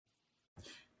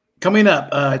Coming up,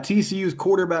 TCU's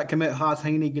quarterback commit Hauss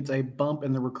Hejny gets a bump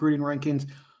in the recruiting rankings.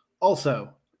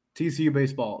 Also, TCU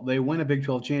baseball, they win a Big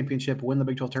 12 championship, win the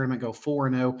Big 12 tournament, go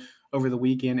 4-0 over the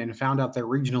weekend, and found out their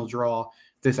regional draw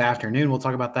this afternoon. We'll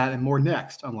talk about that and more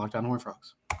next on Locked On Horned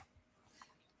Frogs.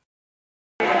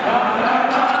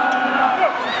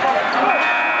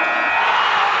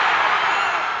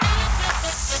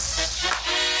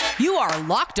 You are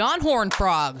Locked On Horned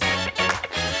Frogs,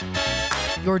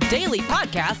 your daily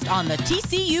podcast on the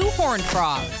TCU Horned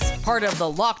Frogs, part of the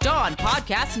Locked On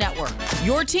Podcast Network,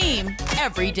 your team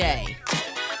every day.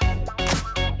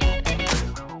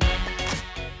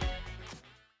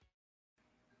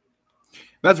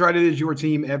 That's right. It is your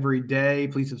team every day.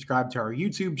 Please subscribe to our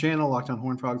YouTube channel, Locked On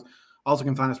Horned Frogs. Also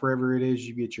can find us wherever it is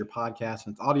you get your podcast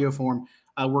in its audio form.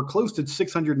 We're close to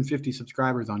 650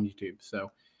 subscribers on YouTube.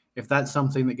 So if that's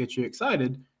something that gets you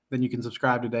excited, then you can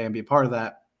subscribe today and be a part of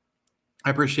that. I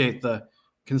appreciate the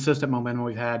consistent momentum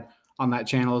we've had on that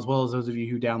channel, as well as those of you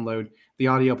who download the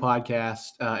audio podcast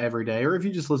every day, or if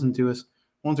you just listen to us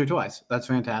once or twice. That's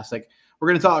fantastic. We're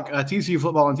going to talk TCU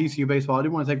football and TCU baseball. I do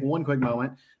want to take one quick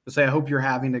moment to say I hope you're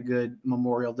having a good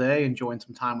Memorial Day, enjoying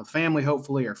some time with family,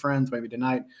 hopefully, or friends. Maybe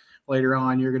tonight, later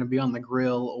on, you're going to be on the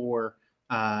grill, or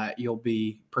you'll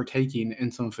be partaking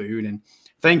in some food. And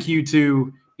thank you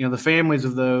to the families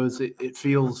of those. It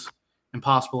feels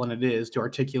impossible, and it is, to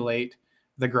articulate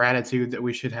the gratitude that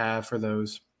we should have for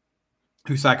those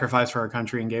who sacrificed for our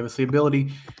country and gave us the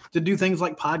ability to do things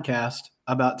like podcast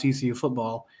about TCU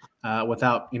football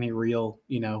without any real,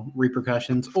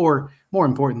 repercussions, or more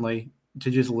importantly, to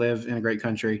just live in a great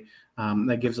country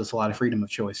that gives us a lot of freedom of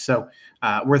choice. So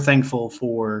we're thankful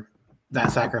for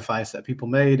that sacrifice that people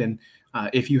made. And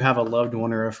if you have a loved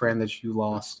one or a friend that you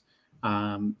lost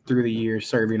through the years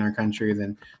serving our country,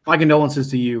 then my condolences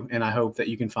to you. And I hope that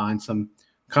you can find some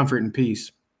comfort and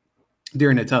peace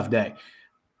during a tough day.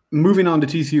 Moving on to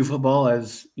TCU football,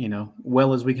 as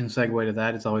well as we can segue to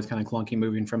that, it's always kind of clunky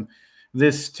moving from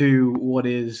this to what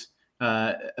is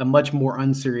a much more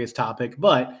unserious topic.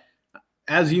 But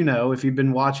as you know, if you've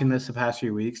been watching this the past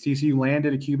few weeks, TCU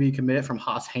landed a QB commit from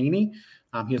Hauss Hejny.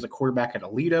 He is a quarterback at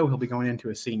Aledo. He'll be going into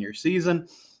his senior season.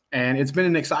 And it's been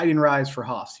an exciting rise for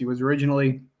Hauss. He was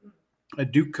originally a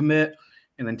Duke commit,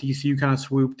 and then TCU kind of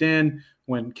swooped in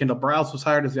when Kendall Browse was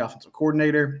hired as the offensive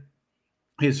coordinator.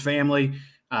 His family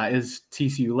is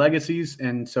TCU legacies,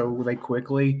 and so they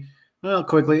quickly,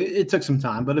 it took some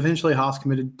time, but eventually Hauss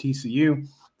committed to TCU.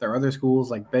 There are other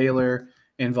schools like Baylor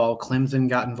involved. Clemson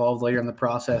got involved later in the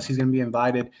process. He's going to be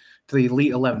invited to the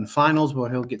Elite 11 finals, where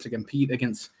he'll get to compete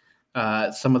against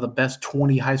some of the best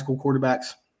 20 high school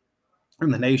quarterbacks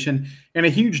in the nation. And a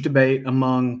huge debate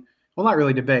among, well, not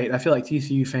really debate. I feel like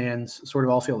TCU fans sort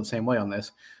of all feel the same way on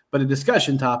this, but a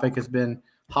discussion topic has been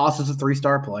Hauss is a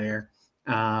 3-star player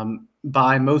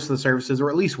by most of the services, or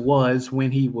at least was when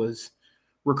he was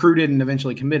recruited and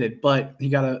eventually committed. But he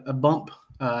got a bump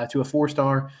to a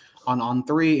 4-star on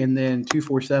 3, and then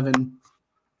 247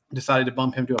 decided to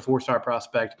bump him to a 4-star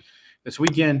prospect this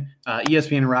weekend.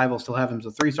 ESPN and Rivals still have him as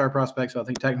a 3-star prospect, so I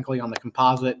think technically on the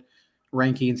composite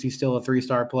rankings, he's still a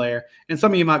 3-star player. And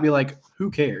some of you might be like,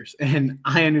 who cares? And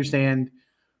I understand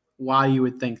why you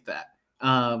would think that.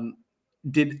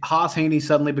 Did Hauss Hejny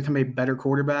suddenly become a better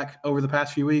quarterback over the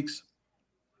past few weeks?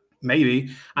 Maybe.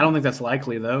 I don't think that's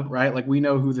likely, though, right? Like, we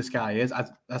know who this guy is.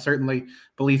 I certainly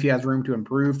believe he has room to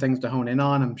improve, things to hone in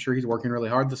on. I'm sure he's working really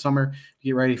hard this summer to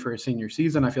get ready for his senior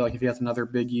season. I feel like if he has another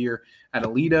big year at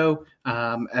Aledo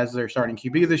as their starting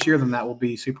QB this year, then that will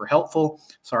be super helpful.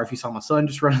 Sorry if you saw my son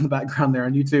just run in the background there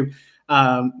on YouTube.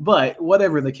 But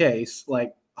whatever the case,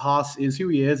 like, Hauss is who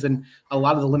he is, and a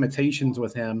lot of the limitations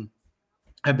with him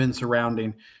have been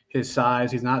surrounding his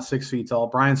size. He's not 6 feet tall.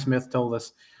 Brian Smith told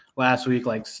us last week,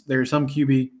 like, there are some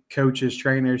QB coaches,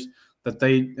 trainers that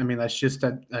that's just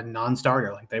a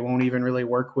non-starter. Like, they won't even really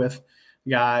work with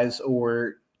guys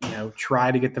or,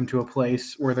 try to get them to a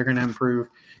place where they're going to improve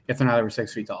if they're not over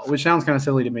 6 feet tall, which sounds kind of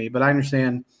silly to me, but I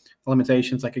understand the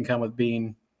limitations that can come with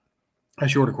being a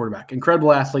shorter quarterback.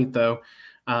 Incredible athlete, though.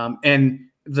 And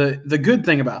the good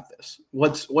thing about this,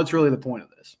 what's really the point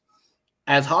of this?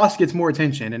 As Hauss gets more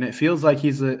attention, and it feels like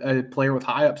he's a player with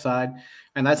high upside,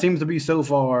 and that seems to be so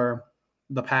far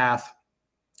the path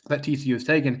that TCU has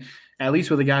taken, at least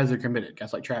with the guys that are committed.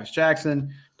 Guys like Travis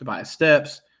Jackson, Tobias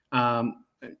Steps,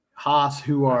 Hauss,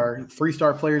 who are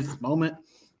 3-star players at the moment,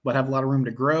 but have a lot of room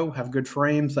to grow, have good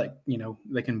frames that,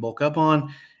 they can bulk up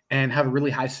on, and have a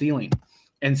really high ceiling.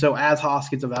 And so as Hauss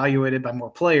gets evaluated by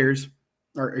more players,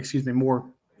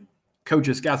 more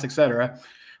coaches, scouts, etc.,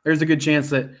 there's a good chance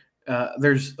that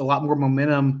there's a lot more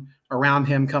momentum around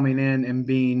him coming in and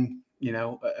being,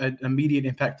 an immediate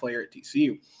impact player at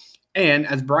TCU. And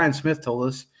as Brian Smith told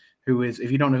us, who is,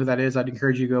 if you don't know who that is, I'd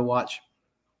encourage you to go watch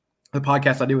the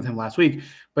podcast I did with him last week,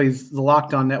 but he's the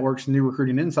Locked On Network's new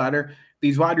recruiting insider.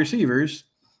 These wide receivers,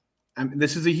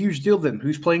 this is a huge deal to them.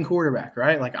 Who's playing quarterback,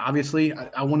 right? Like, obviously,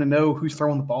 I want to know who's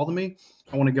throwing the ball to me.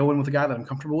 I want to go in with a guy that I'm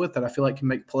comfortable with, that I feel like can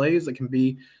make plays, that can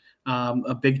be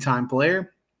a big-time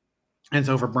player. And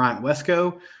so for Bryant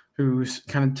Wesco, who's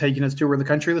kind of taking his tour of the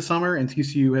country this summer, and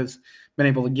TCU has been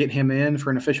able to get him in for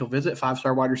an official visit,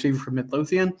 5-star wide receiver from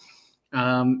Midlothian.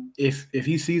 If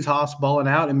he sees Hauss balling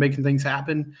out and making things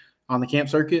happen on the camp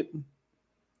circuit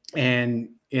and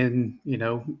in,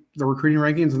 the recruiting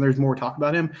rankings, and there's more talk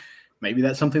about him, maybe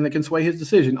that's something that can sway his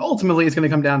decision. Ultimately, it's going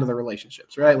to come down to the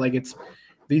relationships, right? Like, it's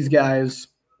these guys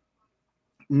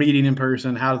meeting in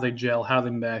person. How do they gel? How do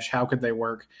they mesh? How could they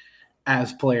work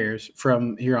as players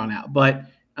from here on out? But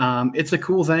it's a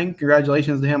cool thing.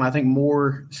 Congratulations to him. I think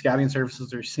more scouting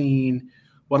services are seeing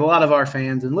what a lot of our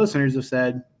fans and listeners have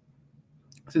said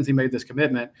since he made this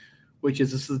commitment, which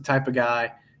is this is the type of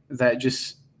guy that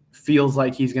just feels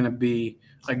like he's going to be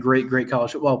a great, great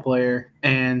college football player.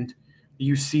 And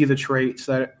you see the traits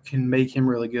that can make him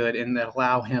really good and that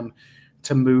allow him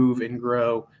to move and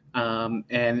grow.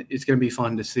 And it's going to be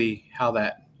fun to see how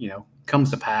that, comes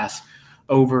to pass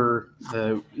over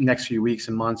the next few weeks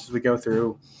and months as we go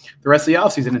through the rest of the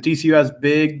offseason. And TCU has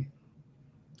big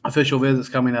official visits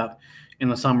coming up in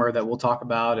the summer that we'll talk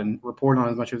about and report on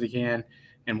as much as we can.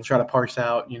 And we'll try to parse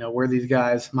out, where these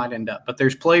guys might end up. But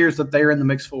there's players that they're in the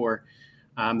mix for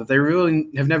that they really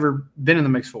have never been in the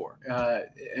mix for,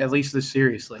 at least this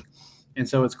seriously. And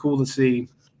so it's cool to see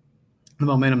the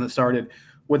momentum that started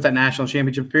with that national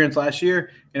championship appearance last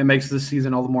year, and it makes this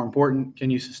season all the more important. Can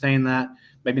you sustain that?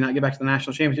 Maybe not get back to the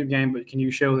national championship game, but can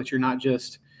you show that you're not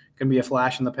just going to be a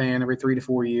flash in the pan every 3 to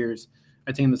 4 years,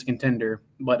 a team that's a contender,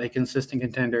 but a consistent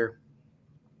contender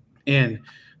in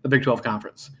the Big 12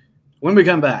 Conference? When we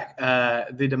come back,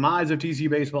 the demise of TCU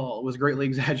baseball was greatly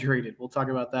exaggerated. We'll talk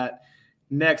about that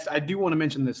next. I do want to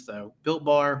mention this, though. Built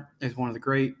Bar is one of the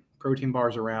great protein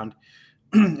bars around.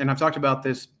 And I've talked about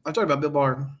this. I talked about Built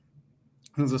Bar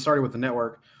since I started with the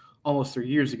network almost 3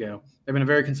 years ago. They've been a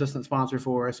very consistent sponsor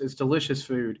for us. It's delicious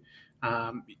food,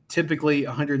 typically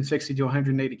 160 to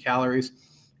 180 calories,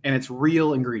 and it's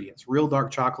real ingredients, real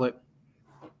dark chocolate.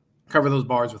 Cover those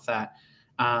bars with that.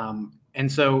 And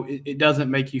so it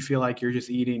doesn't make you feel like you're just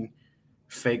eating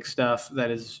fake stuff that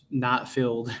is not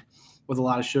filled with a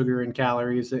lot of sugar and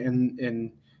calories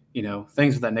and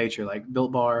things of that nature. Like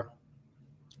Built Bar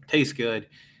tastes good,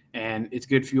 and it's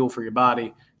good fuel for your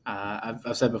body.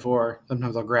 I've said before,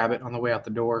 sometimes I'll grab it on the way out the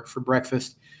door for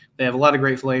breakfast. They have a lot of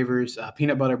great flavors.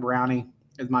 Peanut butter brownie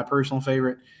is my personal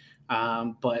favorite,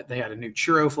 but they had a new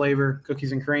churro flavor.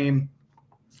 Cookies and cream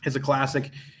is a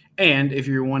classic. And if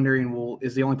you're wondering, well,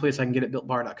 is the only place I can get it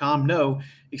BuiltBar.com? No.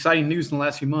 Exciting news in the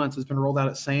last few months. It's been rolled out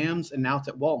at Sam's, and now it's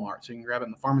at Walmart. So you can grab it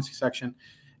in the pharmacy section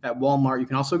at Walmart. You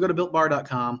can also go to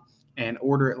BuiltBar.com and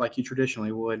order it like you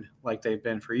traditionally would, like they've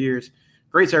been for years.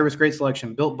 Great service, great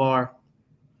selection. Built Bar,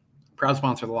 proud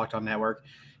sponsor of the Locked On Network,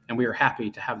 and we are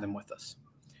happy to have them with us.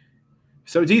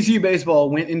 So TCU baseball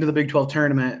went into the Big 12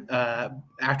 tournament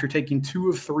after taking 2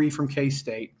 of 3 from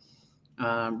K-State.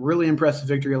 Really impressive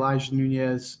victory. Elijah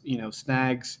Nunez,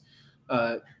 snags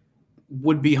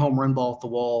would-be home run ball at the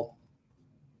wall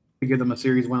to give them a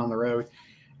series win on the road.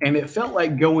 And it felt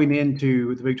like going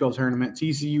into the Big 12 tournament,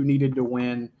 TCU needed to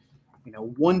win,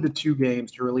 1 to 2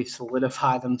 games to really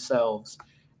solidify themselves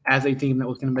as a team that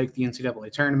was going to make the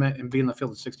NCAA tournament and be in the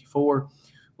field of 64.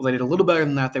 Well, they did a little better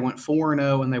than that. They went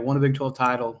 4-0, and they won a Big 12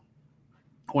 title,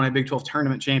 won a Big 12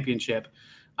 tournament championship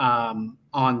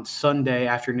on Sunday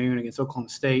afternoon against Oklahoma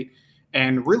State,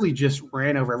 and really just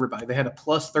ran over everybody. They had a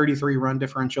plus 33 run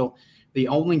differential. The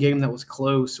only game that was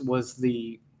close was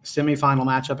the semifinal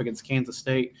matchup against Kansas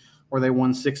State, where they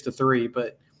won 6-3,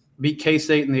 but beat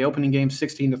K-State in the opening game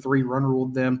 16-3,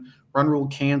 run-ruled them,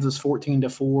 run-ruled Kansas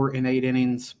 14-4 in 8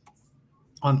 innings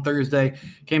on Thursday.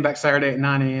 Came back Saturday at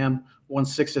 9 a.m., won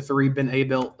 6-3. Ben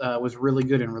Abelt was really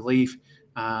good in relief.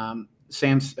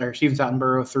 Steven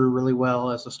Sattenborough threw really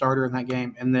well as a starter in that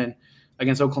game. And then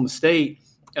against Oklahoma State,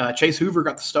 Chase Hoover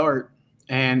got the start,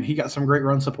 and he got some great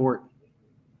run support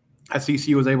as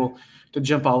TCU was able to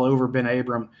jump all over Ben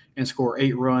Abram and score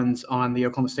 8 runs on the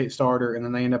Oklahoma State starter, and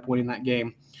then they end up winning that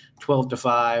game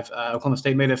 12-5. Oklahoma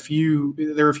State made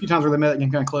there were a few times where they made that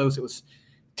game kind of close. It was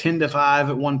 10-5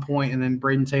 at one point, and then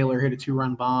Braden Taylor hit a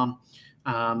 2-run bomb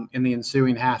in the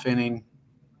ensuing half inning,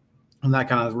 and that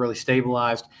kind of really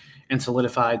stabilized. and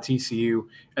solidified TCU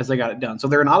as they got it done. So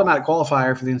they're an automatic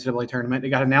qualifier for the NCAA tournament. It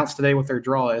got announced today what their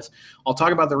draw is. I'll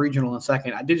talk about the regional in a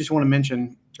second. I did just want to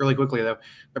mention really quickly, though,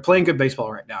 they're playing good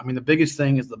baseball right now. I mean, the biggest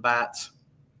thing is the bats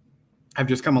have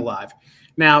just come alive.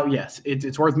 Now, yes,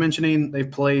 it's worth mentioning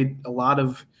they've played a lot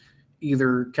of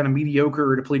either kind of mediocre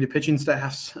or depleted pitching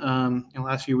staffs in the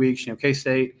last few weeks.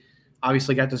 K-State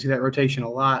obviously got to see that rotation a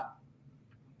lot.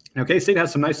 K-State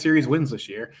has some nice series wins this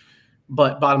year,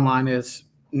 but bottom line is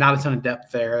not a ton of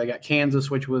depth there. They got Kansas,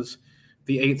 which was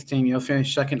the 8th team,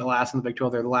 finished second to last in the Big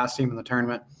 12. They're the last team in the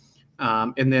tournament.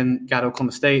 And then got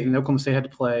Oklahoma State, and Oklahoma State had to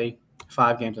play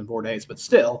 5 games in 4 days. But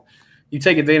still, you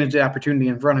take advantage of the opportunity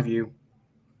in front of you,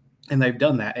 and they've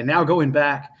done that. And now going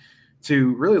back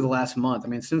to really the last month, I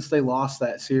mean, since they lost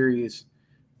that series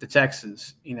to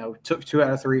Texas, took 2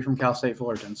 out of 3 from Cal State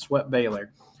Fullerton, swept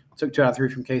Baylor, took 2 out of 3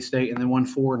 from K-State, and then won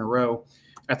 4 in a row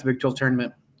at the Big 12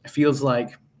 tournament. It feels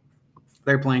like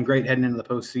they're playing great heading into the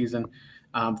postseason.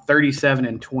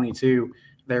 37-22,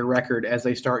 their record as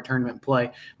they start tournament play.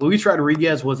 Luis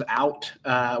Rodriguez was out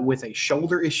with a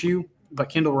shoulder issue, but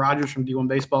Kendall Rogers from D1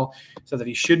 Baseball said that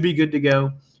he should be good to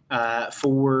go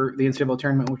for the NCAA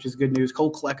tournament, which is good news.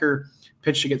 Cole Klecker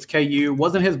pitched against KU.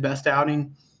 Wasn't his best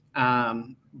outing.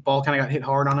 Ball kind of got hit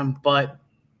hard on him, but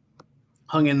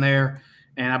hung in there.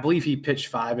 And I believe he pitched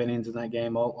 5 innings in that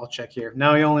game. I'll check here.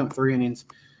 No, he only went 3 innings,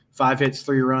 5 hits,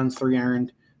 3 runs, 3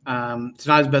 earned. It's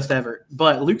not his best ever.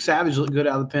 But Luke Savage looked good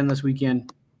out of the pen this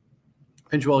weekend.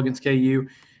 Pitched well against KU,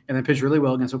 and then pitched really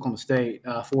well against Oklahoma State.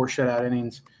 4 shutout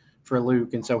innings for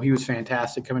Luke, and so he was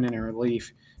fantastic coming in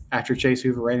relief after Chase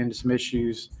Hoover ran into some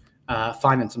issues,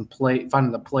 finding the plate,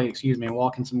 and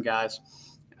walking some guys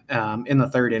in the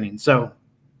 3rd inning. So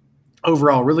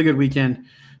overall, really good weekend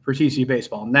for TCU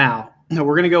baseball. Now,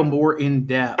 we're going to go more in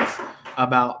depth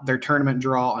about their tournament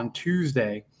draw on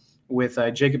Tuesday with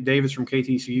Jacob Davis from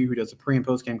KTCU, who does the pre- and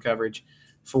post-game coverage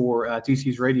for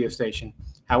TCU's radio station.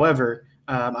 However,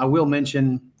 I will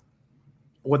mention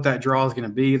what that draw is going to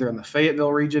be. They're in the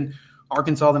Fayetteville region.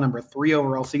 Arkansas, the number 3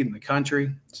 overall seed in the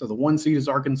country. So the 1 seed is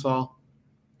Arkansas,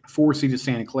 4 seed is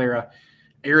Santa Clara.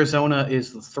 Arizona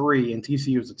is the 3, and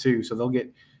TCU is the 2. So they'll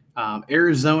get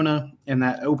Arizona in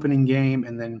that opening game,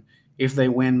 and then if they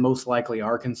win, most likely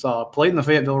Arkansas. Played in the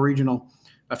Fayetteville Regional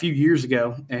a few years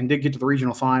ago and did get to the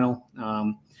regional final.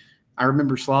 I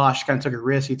remember Slosh kind of took a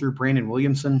risk. He threw Brandon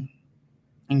Williamson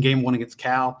in game 1 against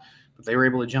Cal, but they were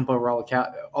able to jump over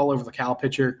all over the Cal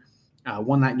pitcher,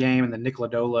 won that game, and then Nick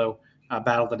Lodolo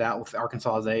battled it out with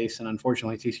Arkansas's ace, and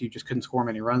unfortunately TCU just couldn't score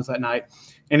many runs that night.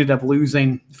 Ended up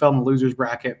losing, fell in the loser's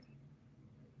bracket,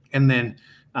 and then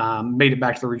made it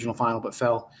back to the regional final, but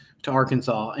fell to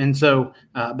Arkansas. And so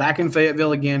back in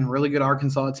Fayetteville again, really good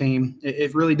Arkansas team.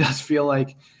 It really does feel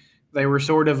like they were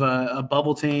sort of a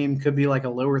bubble team, could be like a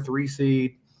lower 3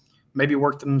 seed, maybe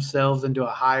worked themselves into a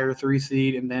higher 3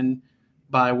 seed, and then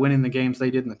by winning the games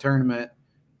they did in the tournament,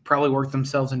 probably worked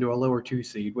themselves into a lower 2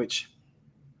 seed, which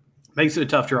makes it a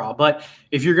tough draw. But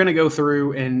if you're going to go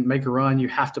through and make a run, you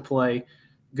have to play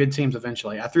good teams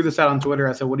eventually. I threw this out on Twitter.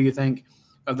 I said, what do you think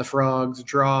of the Frogs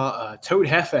draw? Toad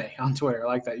Hefe on Twitter, I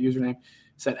like that username,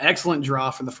 said excellent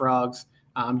draw for the Frogs.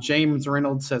 James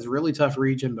Reynolds says really tough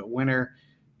region, but winner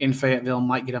in Fayetteville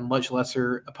might get a much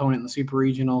lesser opponent in the Super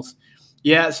Regionals.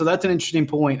 Yeah, so that's an interesting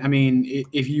point. I mean,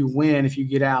 if you win, if you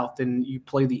get out, then you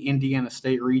play the Indiana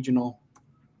State Regional.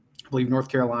 I believe North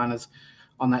Carolina's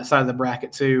on that side of the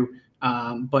bracket too,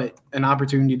 but an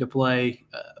opportunity to play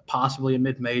possibly a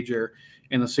mid-major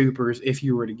in the Supers if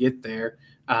you were to get there.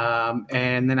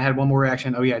 And then I had one more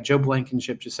reaction. Oh, yeah, Joe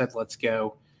Blankenship just said, let's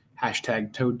go. #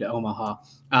 Toad to Omaha.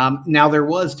 Now, there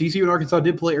was TCU and Arkansas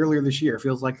did play earlier this year. It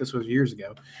feels like this was years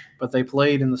ago. But they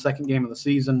played in the 2nd game of the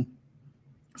season.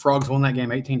 Frogs won that game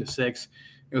 18-6.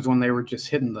 It was when they were just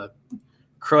hitting the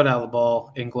crud out of the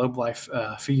ball in Globe Life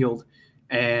Field.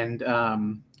 And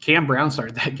Cam Brown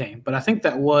started that game. But I think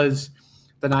that was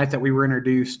the night that we were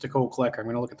introduced to Cole Klecker. I'm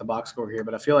going to look at the box score here.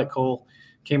 But I feel like Cole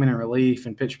came in relief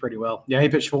and pitched pretty well. Yeah, he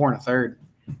pitched 4 1/3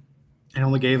 and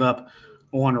only gave up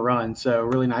 1 run. So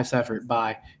really nice effort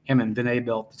by him and Vinay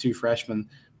Belt, the 2 freshmen,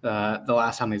 the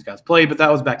last time these guys played. But that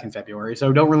was back in February.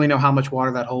 So don't really know how much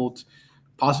water that holds.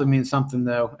 Possibly means something,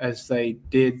 though, as they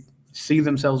did see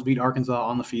themselves beat Arkansas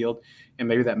on the field. And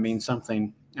maybe that means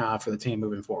something for the team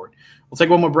moving forward. We'll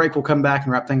take one more break. We'll come back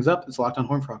and wrap things up. It's Locked on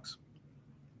Horned Frogs.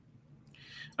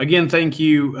 Again, thank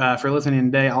you for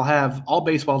listening today. I'll have all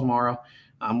baseball tomorrow.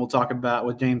 We'll talk about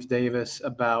with James Davis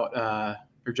or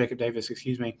Jacob Davis,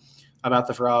 about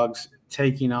the Frogs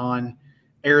taking on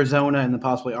Arizona and then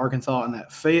possibly Arkansas in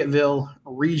that Fayetteville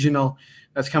regional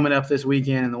that's coming up this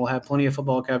weekend. And then we'll have plenty of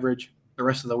football coverage the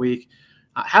rest of the week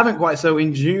I haven't quite. So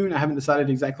in June, I haven't decided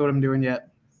exactly what I'm doing yet.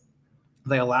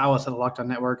 They allow us at the Locked On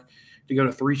Network to go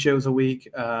to 3 shows a week,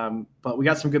 but we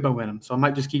got some good momentum, so I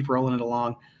might just keep rolling it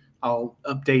along. I'll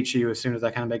update you as soon as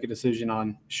I kind of make a decision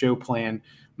on show plan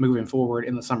moving forward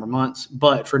in the summer months.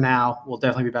 But for now, we'll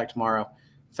definitely be back tomorrow.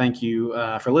 Thank you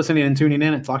for listening and tuning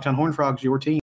in. It's Locked On Horned Frogs, your team